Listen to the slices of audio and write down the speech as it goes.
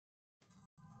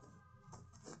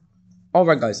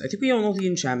Alright guys, I think we all know the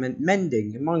enchantment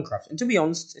Mending in Minecraft, and to be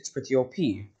honest, it's pretty OP.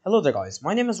 Hello there guys,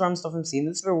 my name is RamStuffMC, and in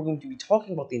this video we're going to be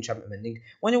talking about the enchantment Mending,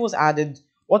 when it was added,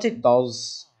 what it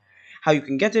does, how you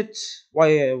can get it,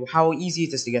 how easy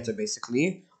it is to get it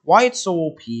basically, why it's so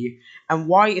OP, and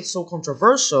why it's so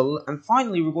controversial, and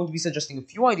finally we're going to be suggesting a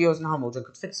few ideas on how Mojang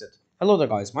could fix it. Hello there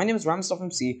guys, my name is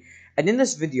RamStuffMC, and in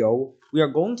this video, we are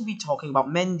going to be talking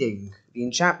about Mending, the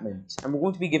enchantment, and we're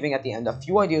going to be giving at the end a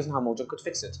few ideas on how Mojang could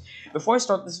fix it. Before I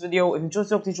start this video, if you enjoyed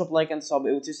the video, please drop a like and sub,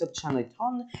 it would assist the channel a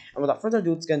ton, and without further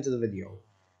ado, let's get into the video.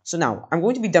 So now, I'm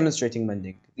going to be demonstrating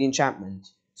Mending, the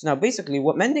enchantment. So now, basically,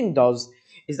 what Mending does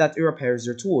is that it repairs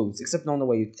your tools, except not in the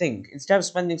way you'd think. Instead of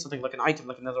spending something like an item,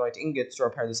 like a netherite ingot, to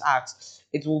repair this axe,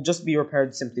 it will just be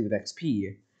repaired simply with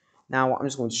XP. Now, I'm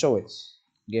just going to show it.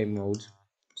 Game mode,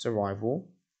 survival.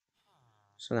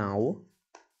 So now,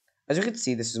 as you can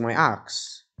see, this is my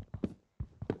axe.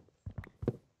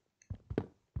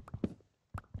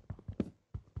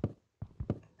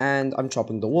 And I'm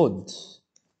chopping the wood.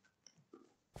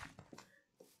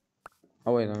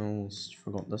 Oh wait, I almost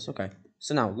forgot this. Okay.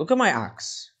 So now, look at my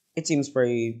axe. It seems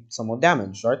very somewhat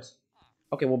damaged, right?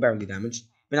 Okay, well, barely damaged.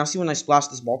 But now see when I splash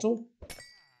this bottle?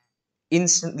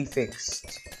 Instantly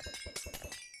fixed.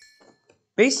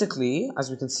 Basically, as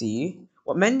we can see,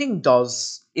 what Mending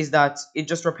does is that it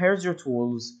just repairs your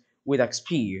tools with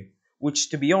XP, which,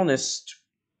 to be honest,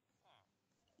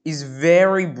 is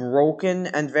very broken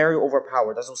and very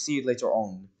overpowered, as we'll see later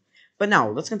on. But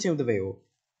now, let's continue the video.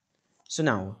 So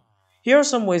now, here are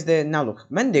some ways that, now look,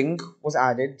 Mending was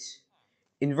added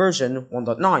in version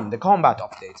 1.9, the combat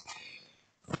update.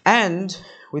 And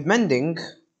with Mending,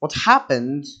 what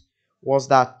happened was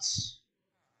that,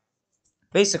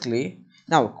 basically,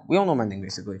 now look, we all know Mending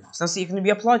basically. So now see, it can be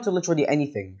applied to literally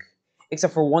anything,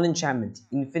 except for one enchantment,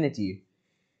 Infinity.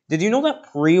 Did you know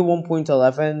that pre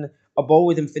 1.11, a bow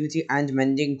with Infinity and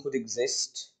Mending could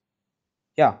exist?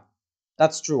 Yeah,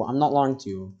 that's true. I'm not lying to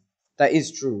you. That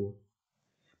is true.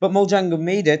 But Mojang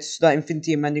made it so that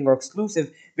Infinity and Mending are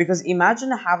exclusive, because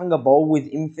imagine having a bow with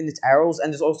infinite arrows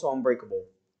and is also unbreakable.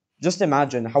 Just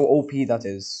imagine how OP that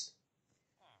is.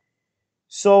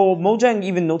 So Mojang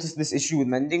even noticed this issue with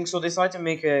Mending, so they decided to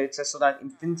make it so that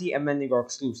Infinity and Mending are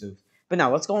exclusive. But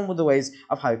now, let's go on with the ways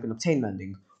of how you can obtain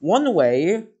Mending. One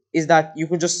way is that you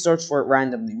could just search for it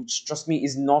randomly, which, trust me,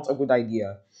 is not a good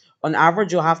idea. On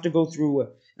average, you'll have to go through...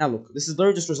 Now look, this is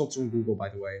literally just results from Google, by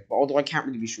the way, but although I can't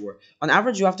really be sure. On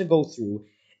average, you have to go through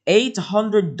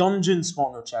 800 dungeon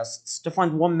spawner chests to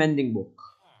find one Mending book.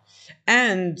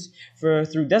 And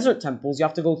through desert temples, you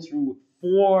have to go through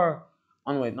 4...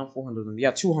 Oh, no, wait, not 400 of them.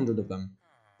 Yeah, 200 of them.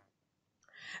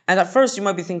 And at first, you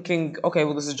might be thinking, okay,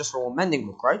 well, this is just for one Mending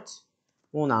book, right?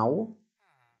 Well,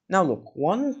 now look,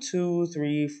 1, 2,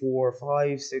 3, 4,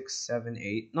 5, 6, 7,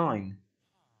 8, 9.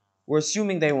 We're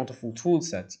assuming they want a full tool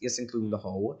set, yes, including the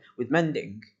hoe, with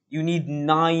Mending. You need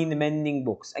 9 Mending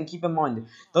books, and keep in mind,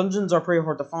 dungeons are pretty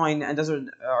hard to find, and desert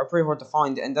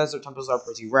temples are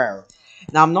pretty rare.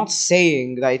 Now, I'm not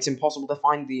saying that it's impossible to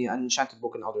find an enchanted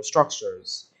book in other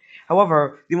structures.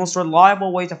 However, the most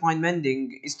reliable way to find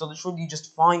Mending is to literally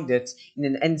just find it in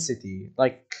an end city,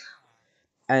 like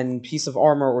a piece of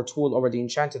armor or tool already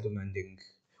enchanted with Mending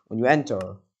when you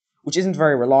enter, which isn't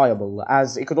very reliable,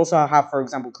 as it could also have, for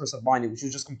example, Curse of Binding, which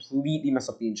would just completely mess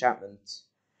up the enchantment.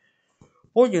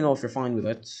 Or, if you're fine with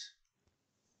it.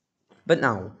 But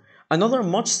now, another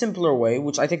much simpler way,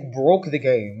 which I think broke the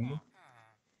game,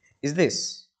 is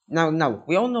this. Now,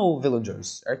 we all know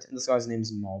villagers, right? And this guy's name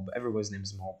is Mob. Everybody's name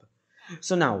is Mob.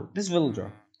 So now, this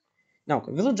villager. Now,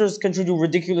 villagers can do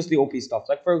ridiculously OP stuff.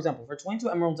 Like, for example, for 22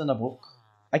 emeralds and a book,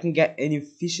 I can get an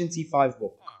Efficiency 5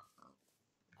 book.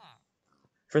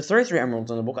 For 33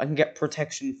 emeralds on a book, I can get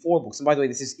Protection 4 books. And by the way,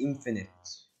 this is infinite.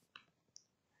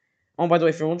 Oh, by the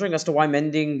way, if you're wondering as to why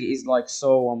Mending is like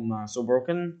so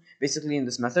broken, basically in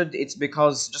this method, it's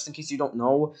because, just in case you don't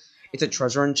know, it's a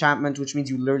treasure enchantment, which means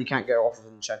you literally can't get it off of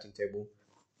an enchanting table.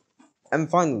 And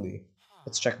finally,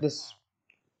 let's check this.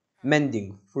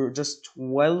 Mending for just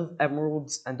 12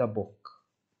 emeralds and a book.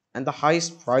 And the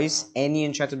highest price any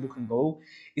enchanted book can go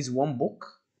is 1 book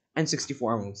and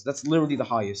 64 emeralds. That's literally the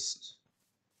highest.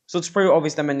 So it's pretty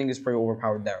obvious that Mending is pretty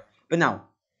overpowered there. But now,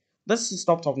 let's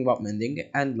stop talking about Mending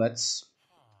and let's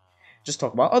just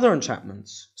talk about other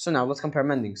enchantments. So now let's compare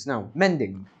Mending. So now,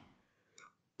 Mending,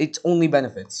 its only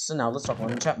benefits. So now let's talk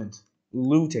about enchantment.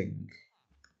 Looting.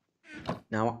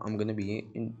 Now I'm gonna be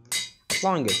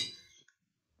applying it.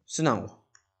 So now,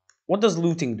 what does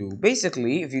looting do?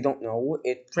 Basically, if you don't know,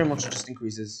 it pretty much just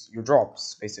increases your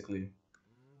drops, basically.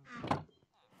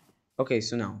 Okay,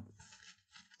 so now,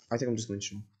 I think I'm just going to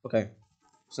show. Okay,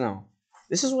 so now,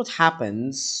 this is what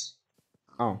happens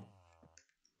Oh.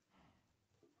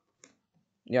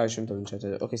 Yeah, I shouldn't have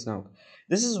enchanted it. Okay, so now,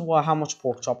 this is how much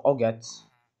pork chop I'll get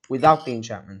without the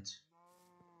enchantment.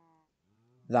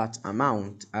 That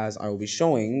amount, as I will be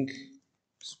showing.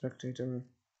 Spectator.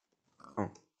 Oh,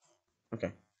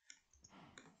 okay.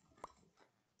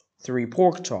 3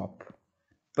 pork chop.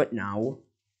 But now,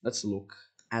 let's look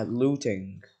at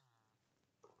looting.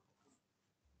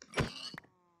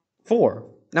 4.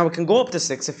 Now it can go up to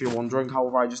 6 if you're wondering,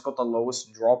 however I just got the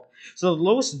lowest drop. So the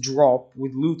lowest drop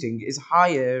with looting is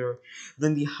higher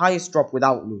than the highest drop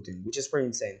without looting, which is pretty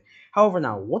insane. However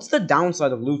now, what's the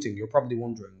downside of looting, you're probably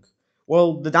wondering?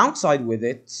 Well, the downside with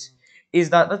it is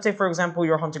that, let's say for example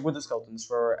you're hunting with the skeletons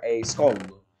for a skull.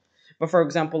 But for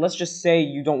example, let's just say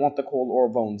you don't want the coal or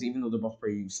bones, even though they're both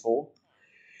pretty useful.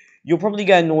 You'll probably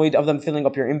get annoyed of them filling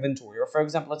up your inventory. Or for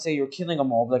example, let's say you're killing a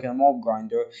mob, like in a mob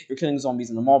grinder, you're killing zombies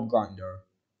in a mob grinder,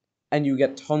 and you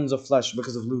get tons of flesh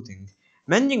because of looting.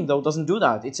 Mending, though, doesn't do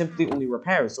that. It simply only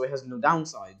repairs, so it has no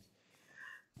downside.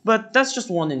 But that's just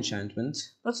one enchantment.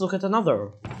 Let's look at another.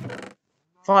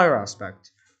 Fire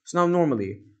aspect. So now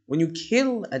normally, when you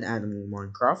kill an animal in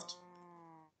Minecraft,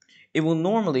 it will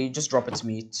normally just drop its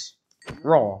meat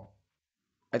raw.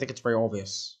 I think it's very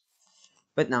obvious.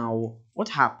 But now, what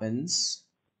happens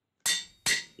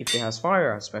if it has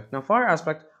fire aspect? Now, fire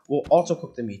aspect will auto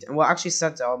cook the meat and will actually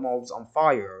set our mobs on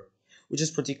fire, which is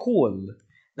pretty cool.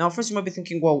 Now, first you might be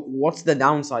thinking, well, what's the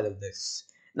downside of this?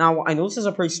 Now, I know this is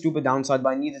a pretty stupid downside, but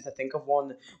I needed to think of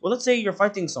one. Well, let's say you're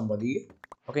fighting somebody,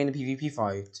 okay, in a PvP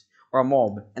fight, or a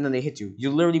mob, and then they hit you.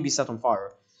 You'll literally be set on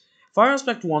fire. Fire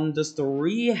aspect 1 does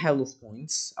 3 health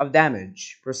points of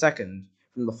damage per second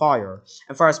from the fire,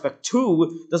 and fire aspect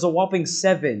 2 does a whopping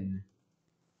 7.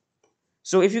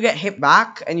 So if you get hit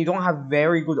back and you don't have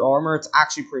very good armor, it's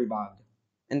actually pretty bad,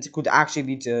 and it could actually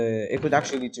lead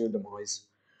to your demise.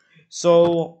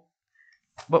 So,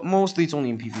 but mostly it's only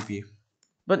in PvP.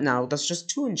 But now that's just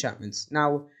 2 enchantments.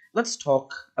 Now let's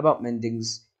talk about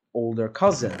Mending's older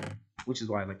cousin, which is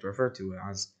why I like to refer to it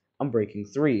as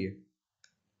Unbreaking 3.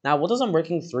 Now, what does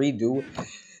Unbreaking 3 do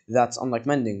that's unlike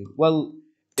Mending? Well,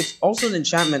 it's also an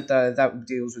enchantment that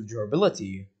deals with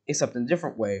durability, except in a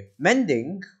different way.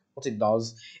 Mending, what it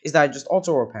does, is that it just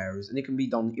auto-repairs, and it can be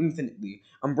done infinitely.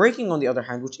 Unbreaking, on the other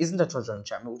hand, which isn't a treasure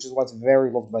enchantment, which is why it's very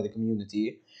loved by the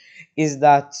community, is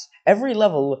that every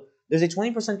level, there's a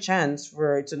 20% chance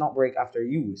for it to not break after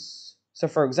use. So,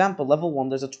 for example, level 1,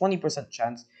 there's a 20%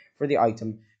 chance for the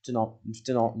item to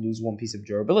not lose 1 piece of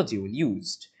durability when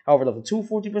used. However, level 2,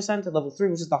 40%, and level 3,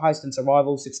 which is the highest in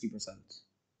survival, 60%.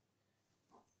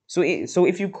 So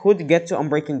if you could get to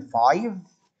Unbreaking 5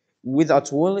 with a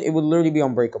tool, it would literally be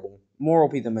unbreakable. More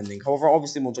OP than Mending. However,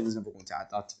 obviously Mojang is never going to add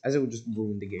that, as it would just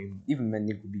ruin the game. Even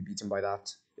Mending would be beaten by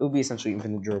that. It would be essentially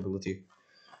infinite durability.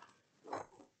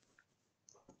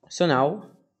 So now,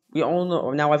 we all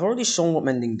know. Now, I've already shown what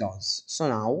Mending does. So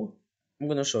now, I'm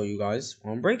going to show you guys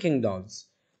what Unbreaking does.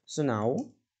 So now,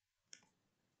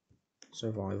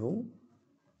 survival.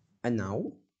 And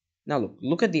now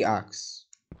look at the axe.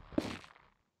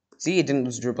 See, it didn't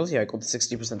lose durability. I got the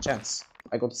 60% chance.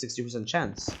 I got the 60%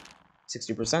 chance.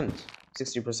 60%.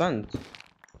 60%.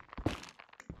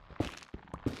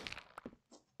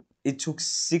 It took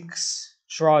 6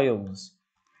 trials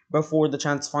before the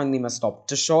chance finally messed up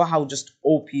to show how just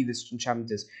OP this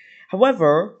enchantment is.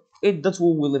 However, the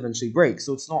tool will eventually break,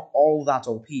 so it's not all that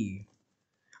OP.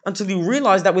 Until you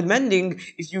realize that with Mending,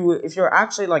 if you're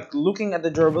actually like looking at the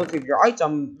durability of your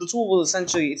item, the tool will it's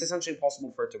essentially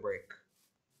impossible for it to break.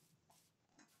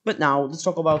 But now, let's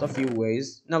talk about a few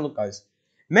ways. Now look guys,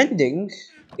 Mending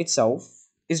itself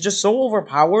is just so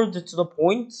overpowered to the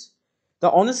point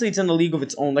that honestly it's in a league of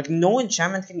its own. Like no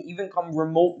enchantment can even come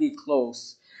remotely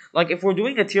close. Like if we're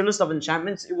doing a tier list of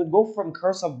enchantments, it would go from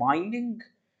Curse of Binding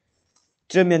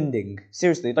to Mending.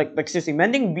 Seriously, like seriously,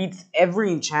 Mending beats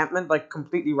every enchantment like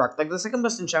completely wrecked. Like the second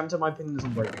best enchantment in my opinion is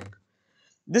Unbreaking.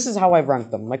 This is how I've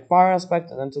ranked them. Like Fire Aspect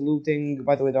and then to Looting.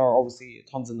 By the way, there are obviously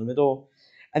tons in the middle.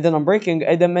 And then Unbreaking,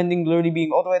 and then Mending literally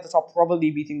being all the way at the top,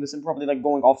 probably beating this and probably like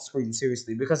going off screen,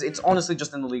 seriously, because it's honestly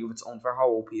just in the league of its own for how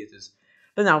OP it is.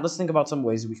 But now, let's think about some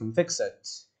ways we can fix it.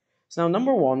 So now,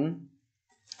 number 1,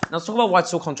 let's talk about why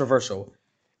it's so controversial.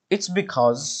 It's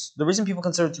because, the reason people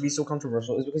consider it to be so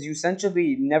controversial is because you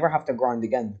essentially never have to grind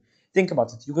again. Think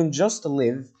about it, you can just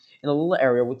live in a little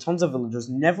area with tons of villagers,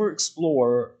 never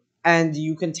explore, and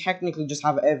you can technically just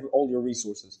have all your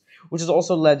resources, which has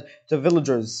also led to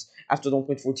villagers after the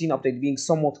 1.14 update being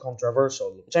somewhat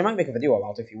controversial, which I might make a video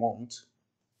about if you want.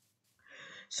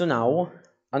 So now,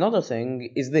 another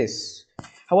thing is this.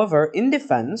 However, in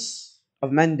defense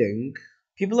of Mending,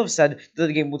 people have said that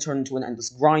the game will turn into an endless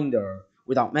grinder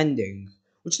without Mending,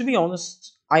 which to be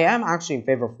honest, I am actually in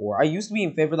favor for. I used to be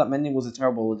in favor that Mending was a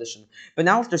terrible addition, but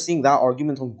now after seeing that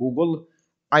argument on Google,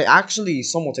 I actually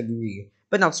somewhat agree.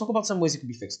 But now let's talk about some ways it could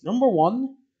be fixed. Number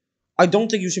one, I don't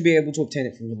think you should be able to obtain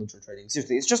it from villager trading.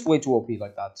 Seriously, it's just way too OP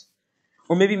like that.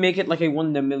 Or maybe make it like a 1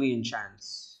 in a million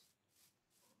chance.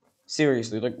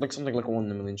 Seriously, like something like a 1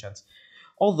 in a million chance.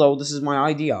 Although, this is my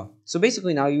idea. So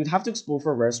basically now, you'd have to explore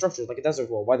for rare structures, like a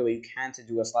desert well. By the way, you can't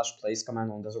do a /place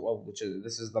command on desert well, which is,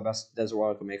 this is the best desert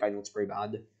well I can make. I know it's pretty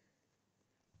bad.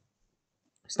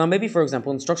 So now maybe, for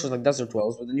example, in structures like desert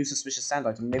wells, with a new suspicious sand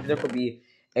item, maybe there could be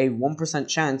a 1%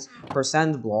 chance per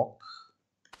sand block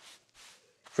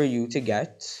for you to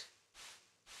get,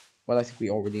 well, I think we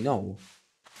already know,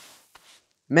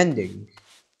 Mending.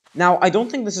 Now, I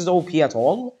don't think this is OP at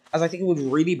all, as I think it would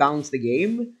really balance the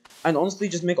game, and honestly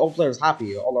just make all players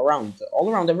happy all around.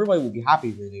 All around, everybody would be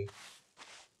happy, really.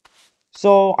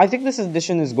 So, I think this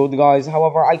addition is good, guys.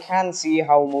 However, I can see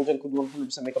how Mojang could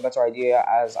 100% make a better idea,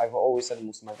 as I've always said in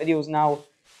most of my videos now,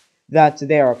 that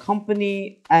they are a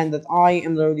company, and that I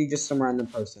am literally just some random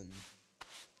person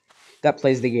that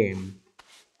plays the game.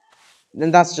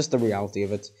 And that's just the reality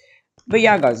of it. But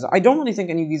yeah, guys, I don't really think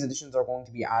any of these additions are going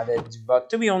to be added, but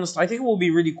to be honest, I think it will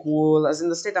be really cool, as in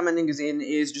the state that Mending is in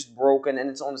is just broken, and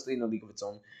it's honestly in a league of its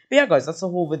own. But yeah, guys, that's the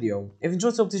whole video. If you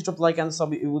enjoyed, so please drop a like and a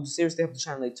sub, it would seriously help the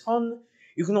channel a ton.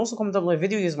 You can also comment down below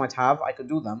video you might have, I could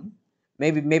do them.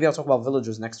 Maybe I'll talk about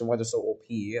villagers next, and why they're so OP,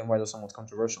 and why they're somewhat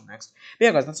controversial next. But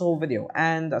yeah, guys, that's the whole video,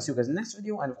 and I'll see you guys in the next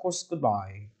video, and of course,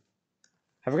 goodbye.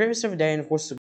 Have a great rest of your day, and of course,